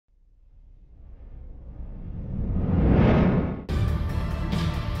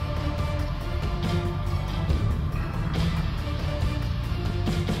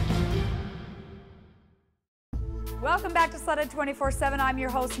Welcome back to Sledded 24/7. I'm your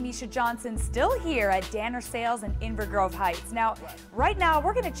host, Misha Johnson, still here at Danner Sales in Inver Grove Heights. Now, right now,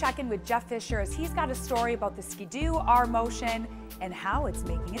 we're going to check in with Jeff Fisher as he's got a story about the Ski-Doo R-Motion and how it's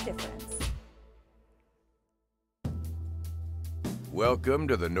making a difference. Welcome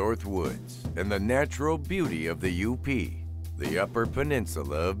to the North Woods and the natural beauty of the UP, the Upper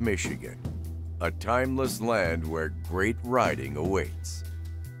Peninsula of Michigan, a timeless land where great riding awaits.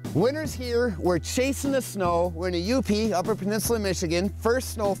 Winter's here, we're chasing the snow. We're in the UP, Upper Peninsula, Michigan.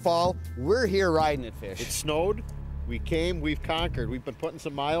 First snowfall, we're here riding it, Fish. It snowed, we came, we've conquered. We've been putting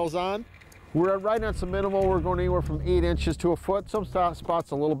some miles on. We're riding on some minimal. We're going anywhere from 8 inches to a foot. Some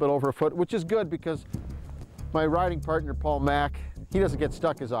spots a little bit over a foot, which is good because my riding partner, Paul Mack, he doesn't get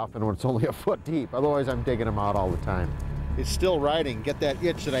stuck as often when it's only a foot deep. Otherwise, I'm digging him out all the time. It's still riding. Get that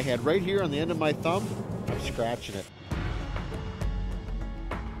itch that I had right here on the end of my thumb. I'm scratching it.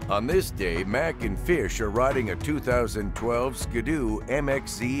 On this day, Mack and Fish are riding a 2012 Ski-Doo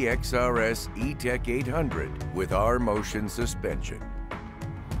MXZ XRS E-Tech 800 with R-Motion suspension.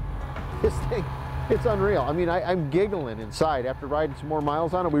 This thing, it's unreal. I mean, I'm giggling inside after riding some more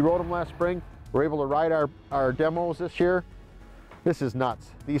miles on it. We rode them last spring. We're able to ride our demos this year. This is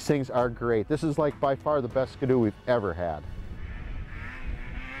nuts. These things are great. This is like by far the best Ski-Doo we've ever had.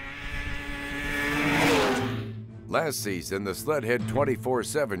 Last season, the Sledhead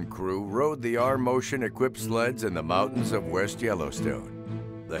 24/7 crew rode the R-Motion equipped sleds in the mountains of West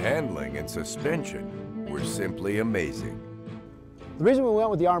Yellowstone. The handling and suspension were simply amazing. The reason we went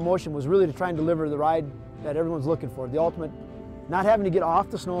with the R-Motion was really to try and deliver the ride that everyone's looking for, the ultimate, not having to get off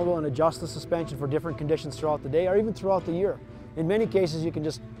the snowmobile and adjust the suspension for different conditions throughout the day or even throughout the year. In many cases, you can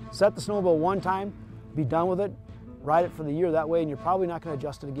just set the snowmobile one time, be done with it, ride it for the year that way, and you're probably not going to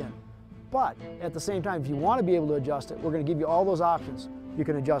adjust it again. But at the same time, if you want to be able to adjust it, we're going to give you all those options. You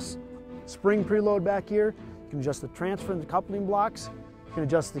can adjust spring preload back here, you can adjust the transfer and the coupling blocks, you can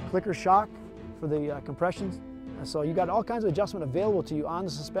adjust the clicker shock for the compressions. So you got all kinds of adjustment available to you on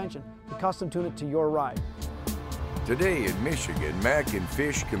the suspension to custom tune it to your ride. Today in Michigan, Mack and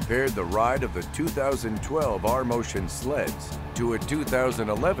Fish compared the ride of the 2012 R-Motion sleds to a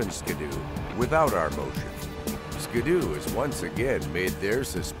 2011 Ski-Doo without R-Motion. Ski-Doo has once again made their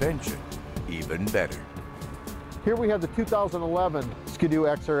suspension even better. Here we have the 2011 Ski-Doo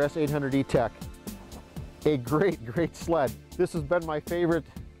XRS 800 E-Tech. A great, great sled. This has been my favorite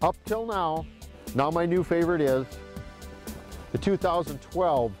up till now. Now my new favorite is the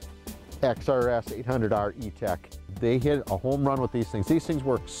 2012 XRS 800R E-Tech. They hit a home run with these things. These things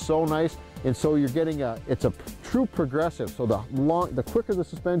work so nice, and so you're getting it's a true progressive. So the quicker the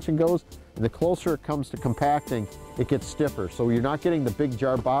suspension goes, and the closer it comes to compacting, it gets stiffer. So you're not getting the big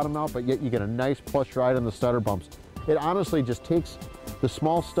jar bottom out, but yet you get a nice plush ride on the stutter bumps. It honestly just takes the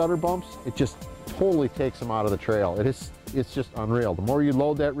small stutter bumps, it just totally takes them out of the trail. It's just unreal. The more you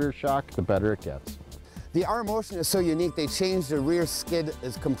load that rear shock, the better it gets. The R-Motion is so unique, they changed the rear skid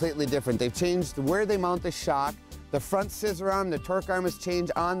is completely different. They've changed where they mount the shock. The front scissor arm, the torque arm is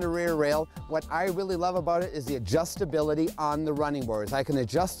changed on the rear rail. What I really love about it is the adjustability on the running boards. I can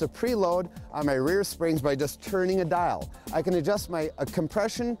adjust the preload on my rear springs by just turning a dial. I can adjust my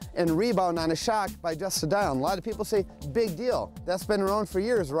compression and rebound on a shock by just a dial. And a lot of people say, big deal, that's been around for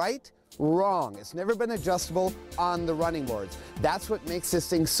years, right? Wrong. It's never been adjustable on the running boards. That's what makes this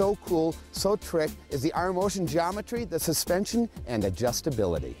thing so cool, so trick, is the R-Motion geometry, the suspension, and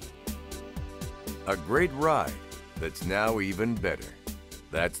adjustability. A great ride that's now even better.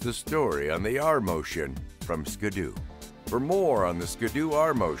 That's the story on the R-Motion from Ski-Doo. For more on the Ski-Doo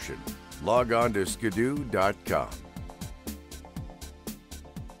R-Motion, log on to skidoo.com.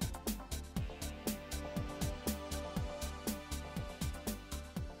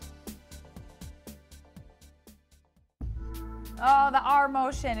 Oh, the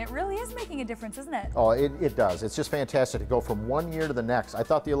R-Motion, it really is making a difference, isn't it? Oh, it does. It's just fantastic to go from one year to the next. I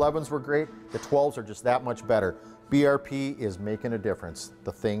thought the 11s were great. The 12s are just that much better. BRP is making a difference.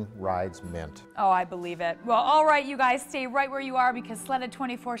 The thing rides mint. Oh, I believe it. Well, all right, you guys, stay right where you are because Sledded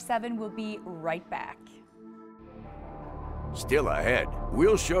 24/7 will be right back. Still ahead,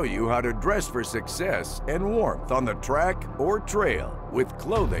 we'll show you how to dress for success and warmth on the track or trail with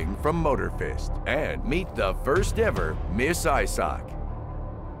clothing from Motorfist. And meet the first ever Miss iSock.